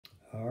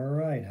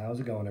how's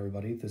it going,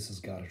 everybody? This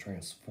has Gotta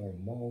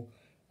Transform Mall.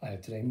 I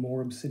have today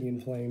more Obsidian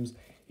Flames.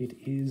 It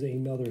is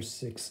another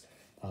 6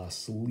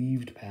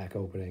 sleeved pack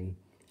opening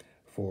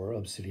for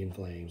Obsidian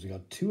Flames. We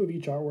got 2 of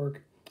each artwork,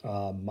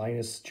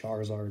 minus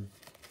Charizard.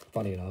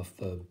 Funny enough,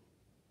 the,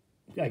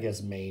 I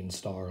guess, main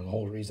star, and the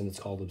whole reason it's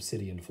called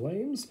Obsidian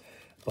Flames,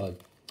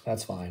 but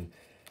that's fine.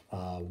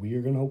 We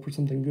are going to hope for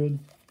something good.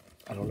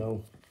 I don't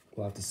know.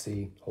 We'll have to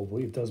see.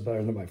 Hopefully it does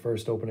better than my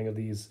first opening of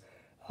these.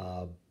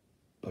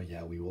 But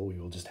yeah, we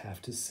will just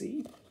have to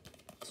see.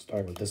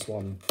 Start with this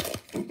one.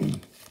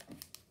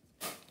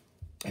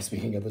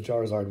 Speaking of the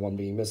Charizard one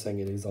being missing,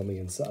 it is on the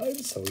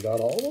inside, so we got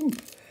all of them.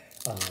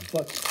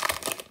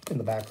 But in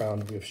the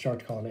background, we have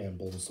Sharkon and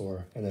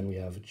Bulbasaur, and then we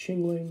have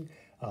Chingling,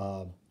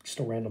 just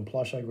a random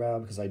plush I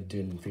grabbed because I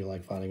didn't feel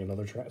like finding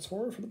another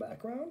Transformer for the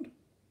background.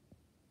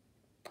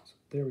 So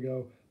there we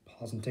go.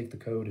 Pause and take the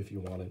code if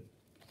you want it.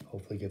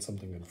 Hopefully get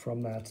something good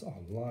from that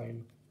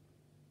online.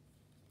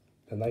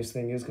 The nice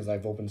thing is, because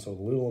I've opened so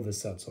little of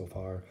this set so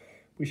far,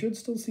 we should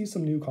still see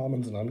some new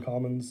commons and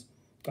uncommons.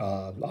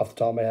 Off the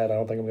top of my head, I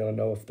don't think I'm going to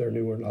know if they're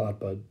new or not,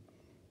 but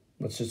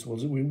let's just,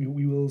 we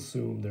will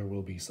assume there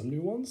will be some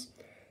new ones.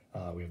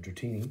 We have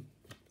Dratini,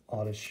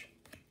 Oddish,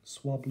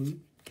 Swablu,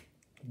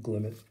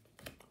 Glimmet,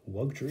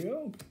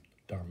 Wugtrio,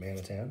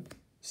 Darmanitan,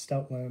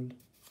 Stoutland.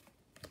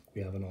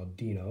 We have an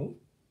Audino,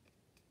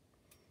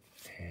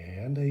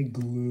 and a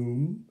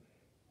Gloom.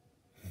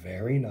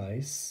 Very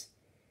nice.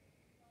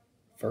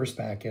 First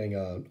pack getting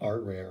an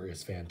art rare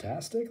is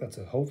fantastic. That's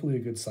hopefully a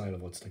good sign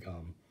of what's to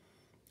come.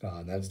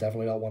 That's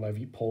definitely not one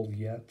I've pulled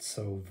yet,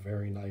 so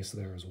very nice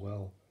there as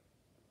well.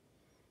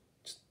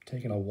 Just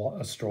taking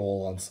a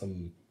stroll on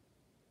some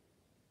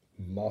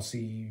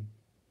mossy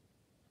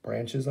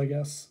branches, I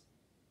guess.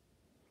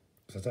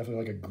 So it's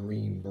definitely like a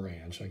green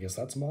branch. I guess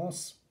that's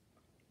moss,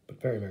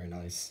 but very, very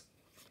nice.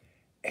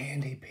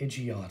 And a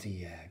Pidgeot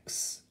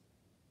EX.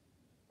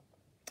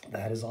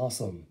 That is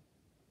awesome.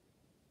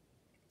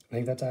 I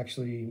think that's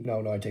actually,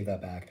 no, I take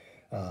that back.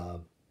 I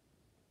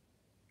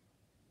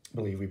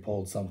believe we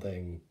pulled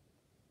something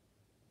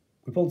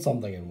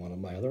in one of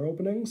my other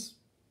openings.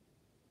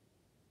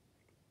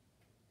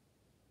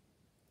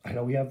 I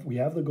know we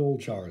have the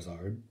gold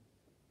Charizard.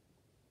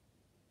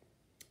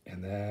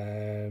 And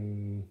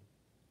then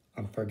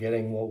I'm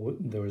forgetting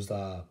there was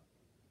what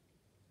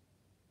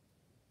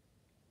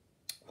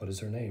is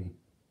her name?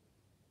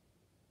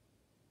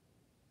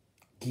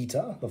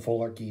 Gita, the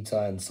full art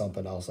Gita, and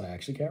something else I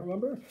actually can't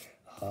remember.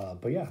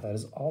 But yeah, that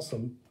is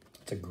awesome.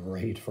 It's a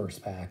great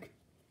first pack.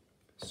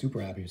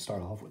 Super happy to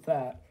start off with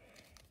that.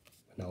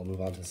 And now we'll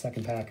move on to the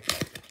second pack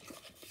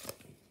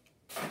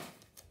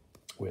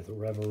with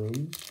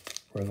Revavroom.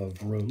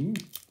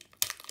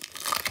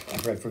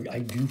 I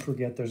do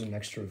forget there's an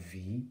extra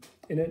V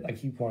in it. I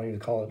keep wanting to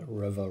call it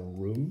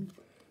Revavroom,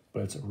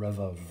 but it's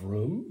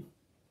Revavroom.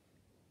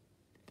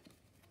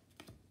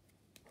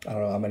 I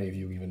don't know how many of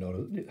you even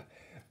noticed.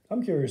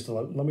 I'm curious to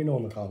let me know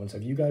in the comments.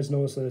 Have you guys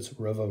noticed that it's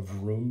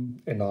Revavroom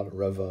and not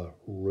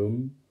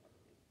Revavroom?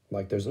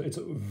 Like it's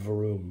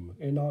Vroom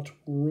and not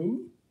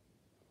Room.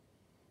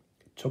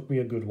 It took me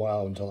a good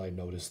while until I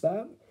noticed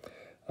that.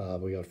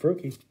 We got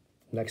Froakie,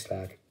 next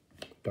pack,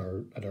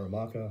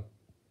 Darumaka.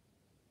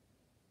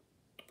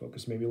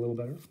 Focus maybe a little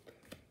better.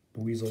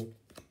 Buizel,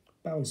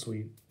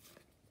 Bounsweet.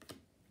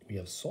 We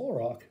have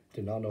Solrock.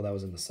 Did not know that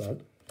was in the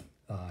set.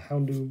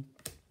 Houndoom,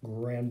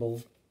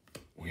 Granbull.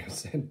 We have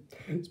said,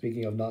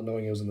 speaking of not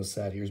knowing it was in the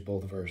set, here's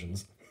both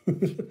versions.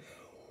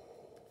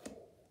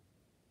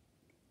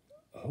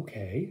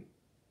 Okay.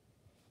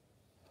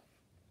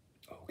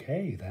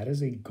 Okay, that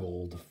is a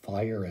gold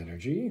fire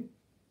energy.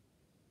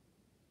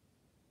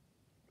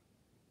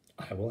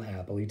 I will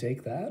happily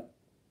take that.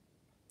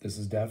 This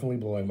is definitely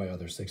blowing my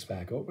other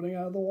 6-pack opening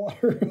out of the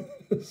water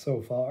so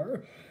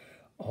far.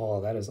 Oh,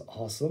 that is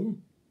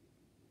awesome.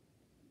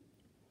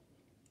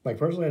 Like,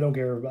 personally, I don't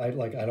care. I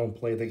don't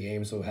play the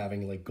game, so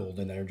having, like,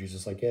 golden energy is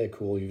just like, yeah,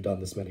 cool, you've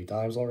done this many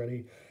times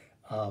already.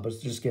 But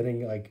it's just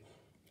getting, like,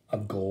 a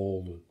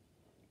gold,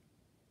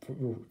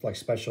 like,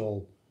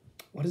 special...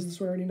 What is this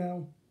rarity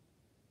now?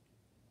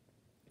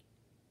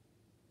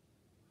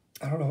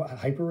 I don't know.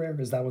 Hyper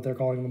rare? Is that what they're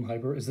calling them?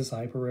 Is this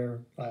hyper rare?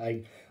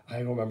 I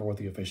don't remember what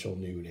the official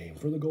new name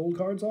for the gold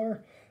cards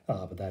are,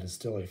 but that is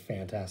still a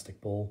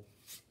fantastic pull.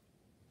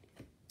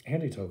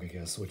 And a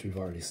Togekiss, which we've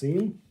already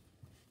seen.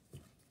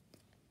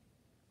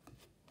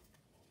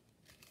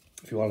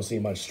 If you want to see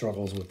my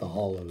struggles with the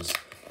hollows,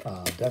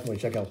 definitely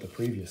check out the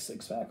previous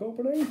 6-pack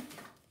opening.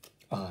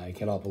 I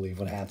cannot believe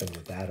what happened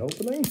with that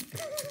opening.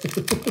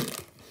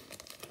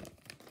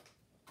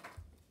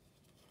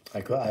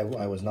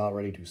 I was not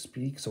ready to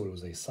speak, so it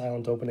was a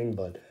silent opening,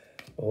 but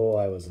oh,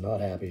 I was not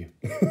happy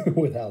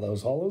with how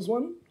those hollows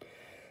went.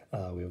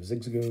 We have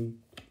Zigzagoon,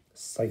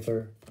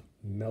 Scyther,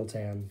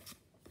 Meltan,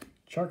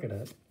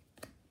 Charcadet,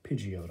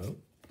 Pidgeotto,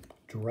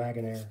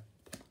 Dragonair,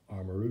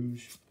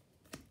 Armarouge.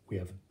 We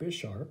have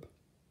Bisharp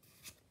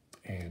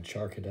and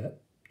Charcadet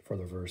for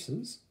the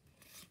verses,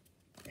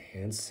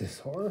 and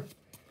Scizor.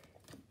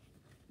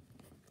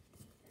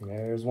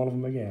 There's one of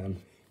them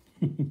again.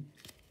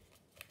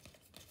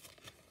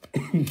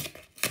 And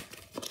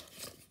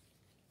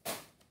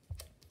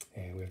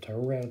we have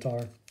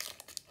Tyranitar.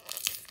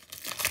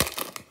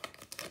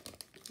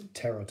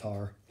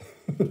 Teratar.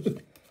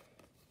 Another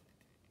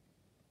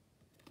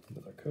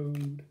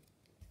code.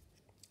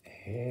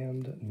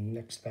 And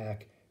next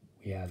pack,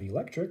 we have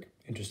Electric,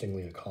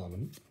 interestingly a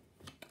common.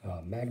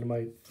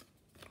 Magnemite,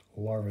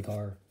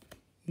 Larvitar,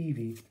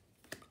 Eevee,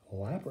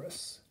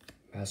 Lapras,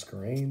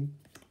 Masquerain,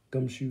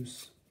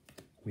 Gumshoos.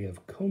 We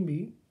have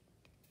Combee,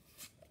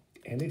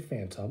 and a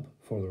Phantump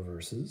for the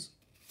reverses,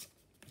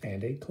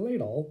 and a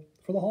Claydol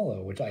for the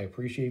holo, which I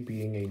appreciate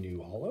being a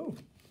new holo.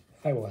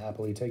 I will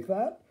happily take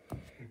that.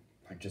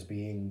 Like just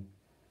being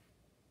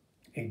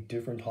a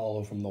different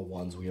holo from the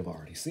ones we have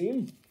already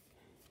seen.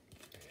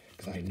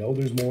 Because I know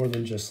there's more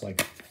than just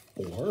like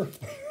 4.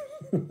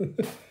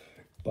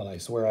 But I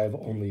swear I've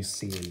only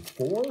seen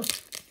 4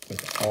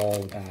 with all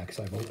the packs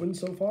I've opened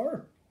so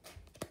far.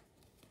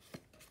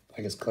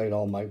 I guess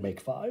Claydol might make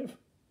 5.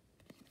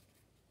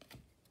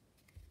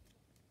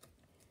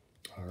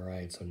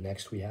 Alright, so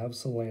next we have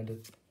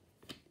Salandit,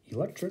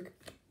 Electric,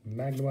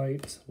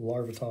 Magnemite,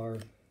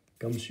 Larvitar,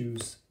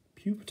 Gumshoos,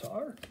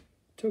 Pupitar,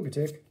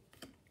 Togetic.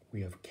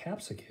 We have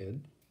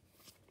Capsakid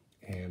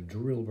and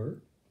Drillbur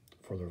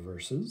for the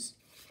reverses,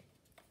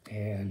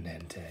 and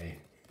Entei.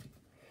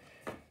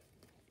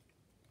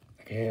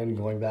 Again,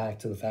 going back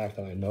to the fact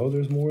that I know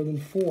there's more than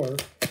 4,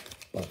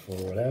 but for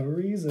whatever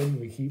reason,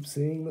 we keep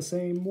seeing the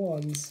same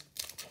ones.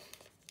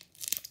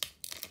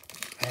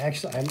 I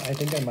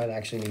think I might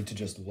actually need to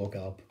just look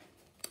up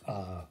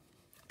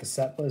the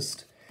set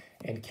list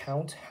and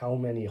count how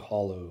many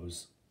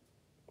holos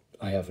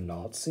I have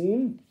not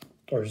seen,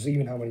 or just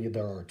even how many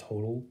there are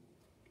total,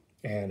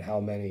 and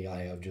how many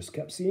I have just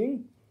kept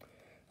seeing.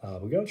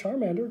 We got a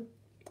Charmander.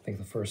 I think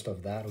the first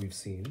of that we've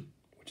seen,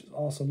 which is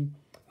awesome.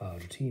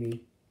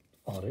 Dratini,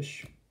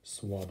 Oddish,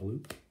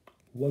 Swablu,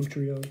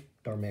 Wugtrio,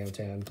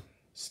 Darmanitan,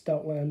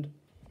 Stoutland.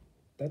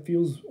 That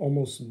feels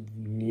almost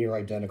near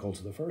identical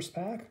to the first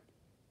pack.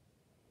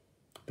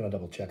 Gonna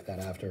double check that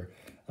after.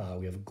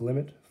 We have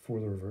Glimmet for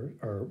the reverse,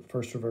 or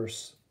first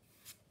reverse.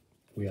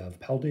 We have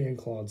Paldean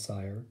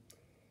Clodsire,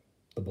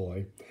 the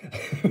boy.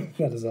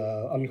 That is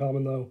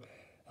uncommon though.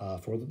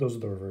 Those are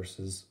the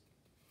reverses.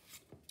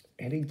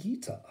 And a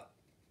Gita,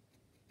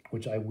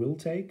 which I will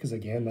take, because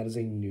again, that is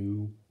a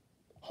new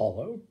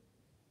holo.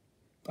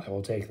 I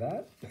will take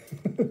that.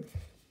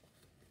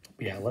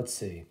 Yeah, let's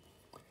see.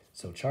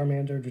 So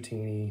Charmander,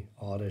 Dratini,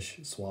 Oddish,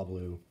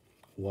 Swablu,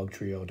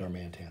 Wugtrio,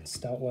 Darmanitan,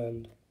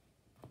 Stoutland.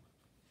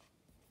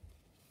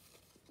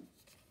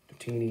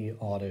 Dratini,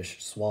 Oddish,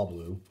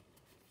 Swablu.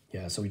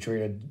 Yeah, so we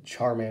traded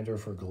Charmander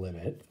for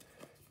Glimmet,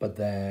 but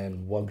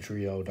then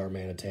Wugtrio,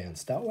 Darmanitan,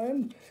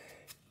 Stoutland.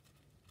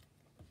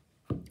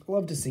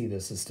 Love to see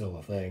this is still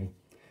a thing.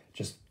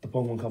 Just the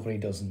Pokemon Company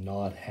does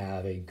not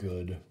have a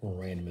good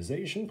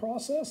randomization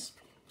process.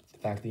 The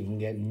fact that you can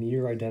get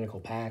near identical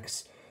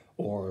packs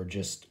or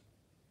just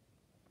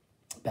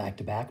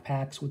back-to-back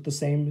packs with the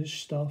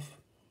same-ish stuff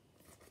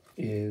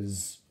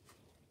is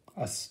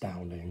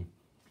astounding.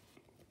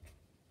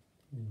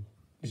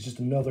 It's just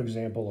another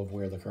example of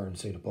where the current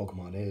state of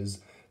Pokemon is.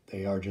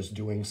 They are just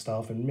doing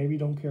stuff and maybe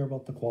don't care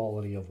about the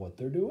quality of what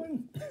they're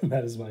doing.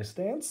 That is my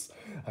stance.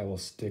 I will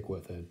stick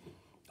with it.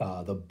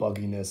 The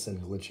bugginess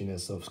and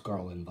glitchiness of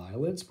Scarlet and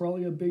Violet's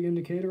probably a big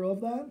indicator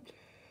of that.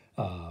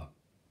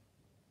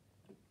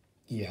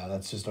 Yeah,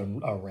 that's just a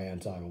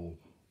rant I will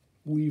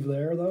leave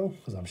there, though,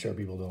 because I'm sure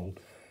people don't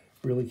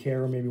really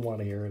care or maybe want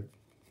to hear it.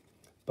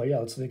 But yeah,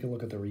 let's take a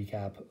look at the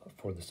recap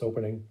for this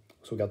opening.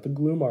 So we got the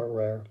Gloomart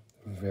rare.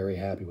 Very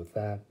happy with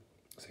that.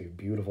 It's a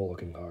beautiful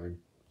looking card.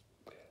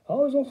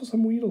 Oh, there's also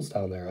some Weedles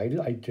down there. I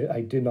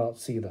did not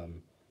see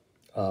them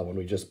when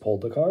we just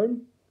pulled the card.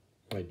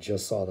 I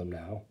just saw them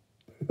now.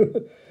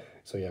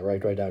 So yeah,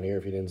 right down here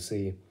if you didn't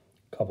see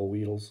a couple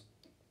Weedles.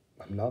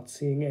 I'm not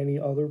seeing any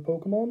other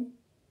Pokemon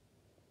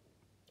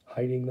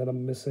hiding that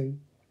I'm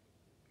missing.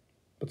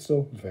 But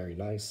still, very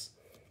nice.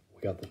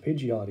 We got the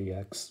Pidgeot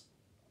EX,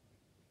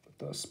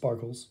 the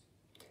Sparkles,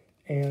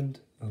 and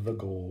the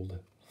Gold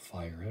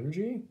Fire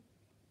Energy.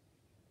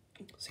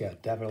 So yeah,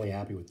 definitely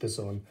happy with this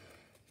one.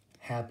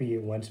 Happy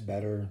it went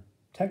better,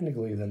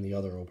 technically, than the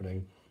other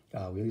opening. We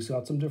at least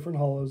got some different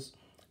holos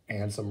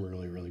and some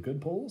really, really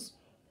good pulls.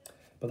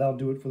 But that'll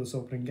do it for this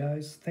opening,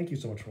 guys. Thank you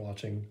so much for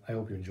watching. I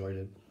hope you enjoyed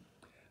it.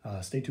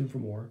 Stay tuned for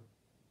more.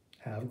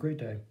 Have a great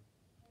day.